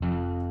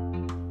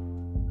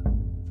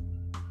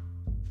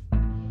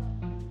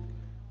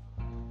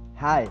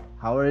Hi,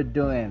 how are you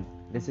doing?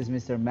 This is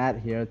Mr. Matt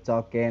here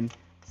talking.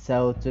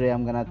 So today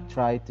I'm gonna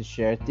try to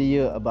share to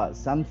you about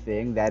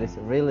something that is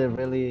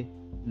really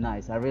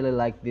nice. I really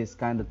like this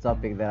kind of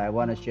topic that I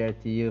want to share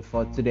to you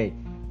for today.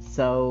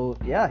 So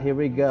yeah, here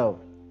we go.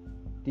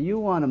 Do you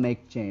want to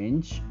make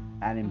change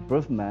and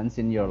improvements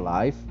in your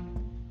life?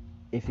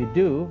 If you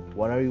do,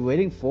 what are you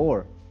waiting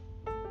for?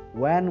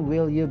 When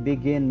will you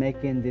begin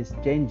making these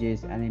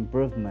changes and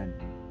improvement?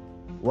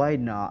 Why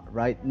not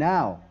right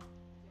now?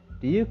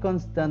 Do you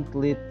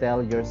constantly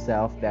tell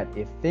yourself that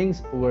if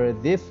things were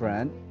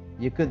different,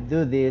 you could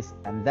do this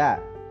and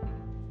that?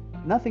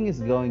 Nothing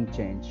is going to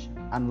change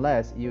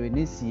unless you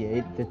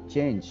initiate the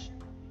change.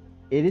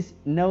 It is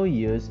no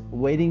use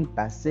waiting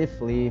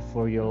passively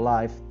for your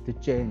life to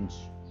change.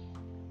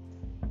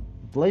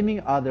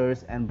 Blaming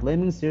others and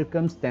blaming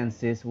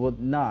circumstances would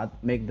not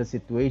make the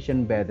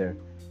situation better.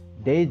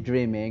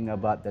 Daydreaming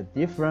about a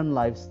different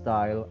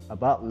lifestyle,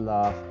 about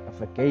love, a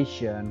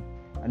vacation,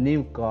 a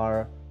new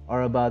car,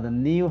 or about a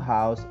new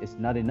house is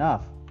not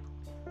enough.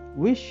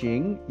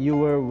 Wishing you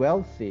were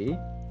wealthy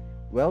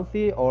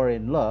or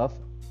in love,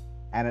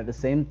 and at the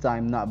same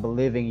time not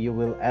believing you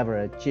will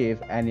ever achieve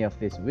any of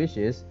these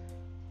wishes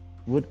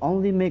would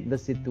only make the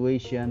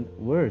situation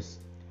worse.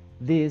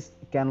 This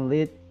can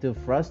lead to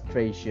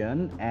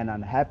frustration and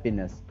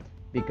unhappiness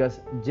because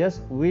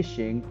just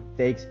wishing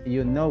takes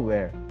you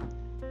nowhere.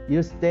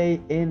 You stay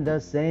in the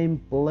same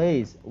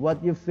place.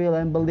 What you feel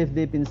and believe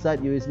deep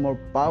inside you is more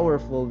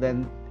powerful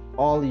than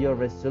all your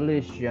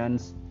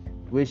resolutions,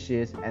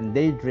 wishes, and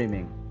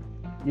daydreaming.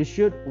 You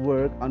should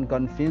work on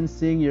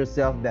convincing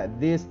yourself that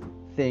these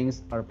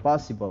things are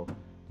possible.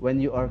 When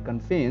you are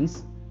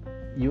convinced,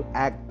 you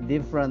act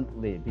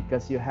differently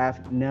because you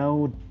have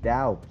no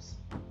doubts.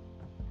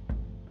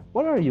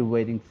 What are you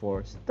waiting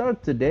for?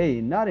 Start today,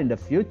 not in the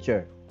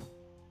future.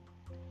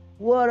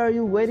 What are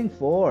you waiting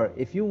for?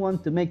 If you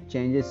want to make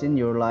changes in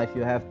your life,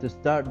 you have to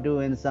start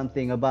doing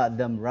something about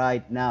them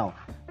right now,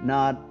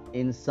 not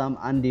in some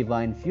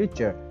undivine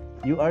future.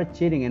 You are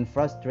cheating and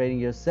frustrating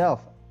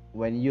yourself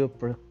when you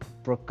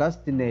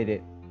procrastinate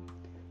it,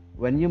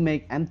 when you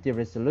make empty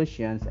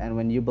resolutions, and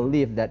when you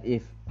believe that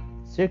if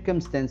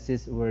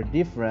circumstances were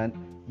different,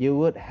 you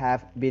would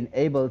have been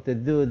able to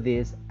do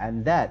this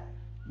and that.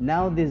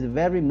 Now, this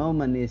very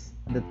moment is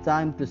the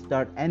time to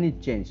start any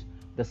change,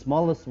 the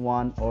smallest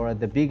one or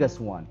the biggest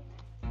one.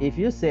 If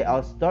you say,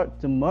 I'll start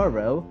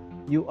tomorrow,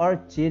 you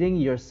are cheating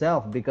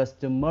yourself because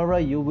tomorrow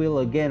you will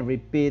again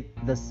repeat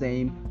the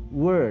same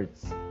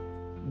words.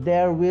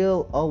 There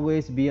will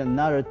always be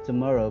another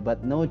tomorrow,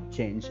 but no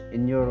change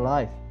in your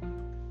life.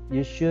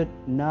 You should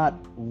not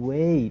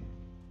wait.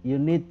 You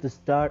need to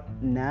start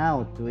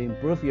now to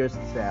improve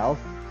yourself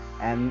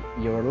and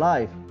your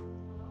life.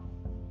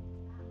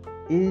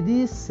 It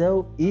is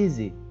so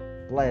easy,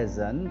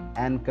 pleasant,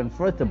 and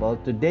comfortable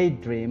to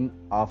daydream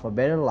of a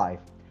better life,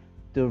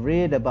 to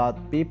read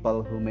about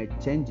people who made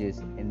changes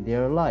in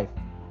their life.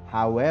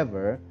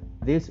 However,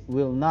 this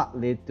will not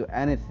lead to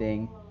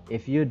anything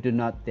if you do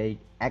not take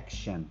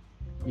action.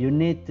 You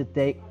need to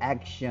take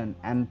action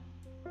and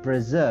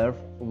persevere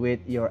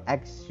with your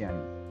action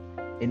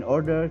in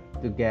order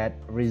to get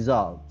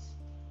results.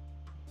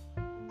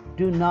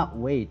 Do not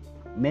wait.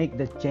 Make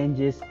the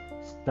changes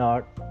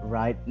start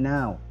right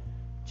now.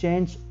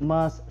 Change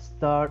must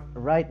start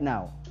right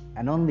now,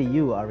 and only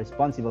you are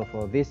responsible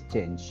for this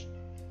change.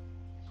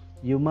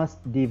 You must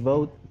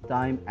devote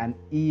time and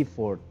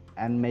effort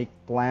and make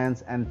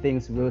plans, and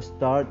things will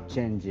start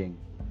changing.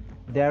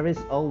 There is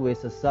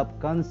always a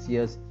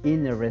subconscious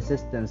inner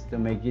resistance to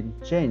making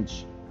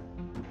change.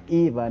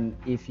 Even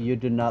if you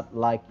do not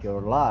like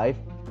your life,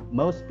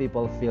 most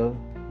people feel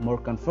more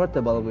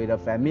comfortable with a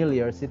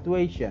familiar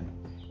situation,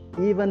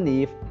 even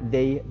if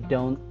they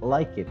don't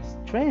like it.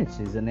 Strange,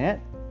 isn't it?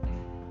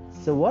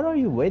 So, what are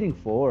you waiting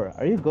for?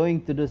 Are you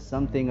going to do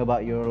something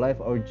about your life,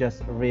 or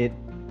just read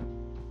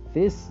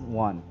this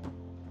one,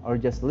 or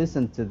just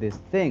listen to these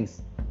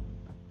things?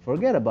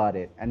 Forget about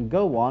it and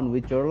go on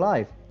with your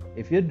life.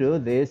 If you do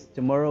this,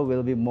 tomorrow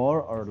will be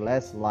more or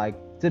less like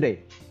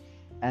today,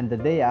 and the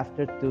day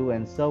after too,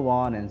 and so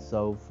on and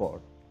so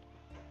forth.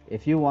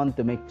 If you want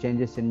to make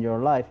changes in your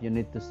life, you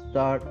need to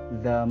start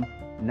them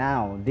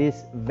now,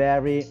 this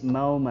very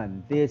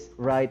moment, this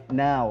right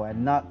now,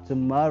 and not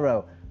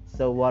tomorrow.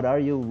 So, what are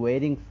you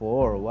waiting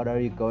for? What are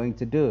you going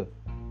to do?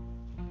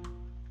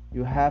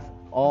 You have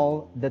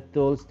all the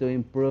tools to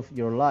improve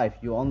your life.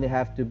 You only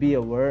have to be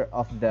aware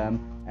of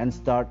them and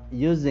start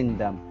using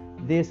them.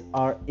 These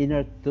are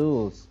inner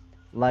tools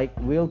like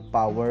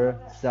willpower,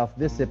 self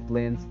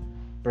discipline,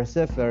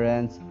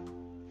 perseverance,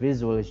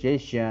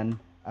 visualization,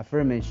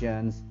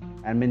 affirmations,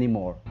 and many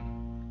more.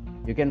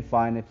 You can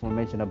find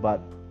information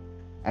about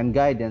and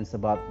guidance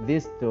about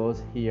these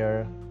tools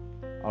here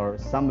or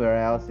somewhere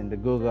else in the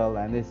Google,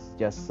 and it's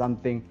just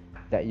something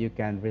that you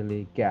can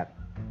really get.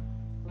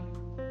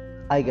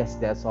 I guess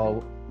that's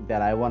all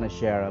that I want to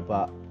share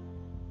about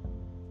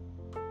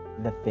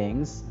the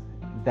things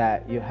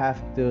that you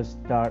have to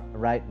start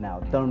right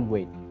now. Don't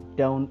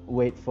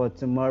wait for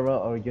tomorrow,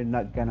 or you're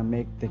not gonna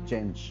make the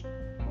change.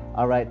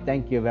 All right,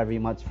 thank you very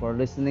much for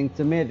listening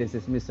to me. This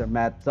is Mr.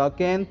 Matt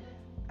talking,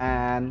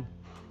 and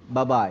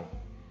bye bye.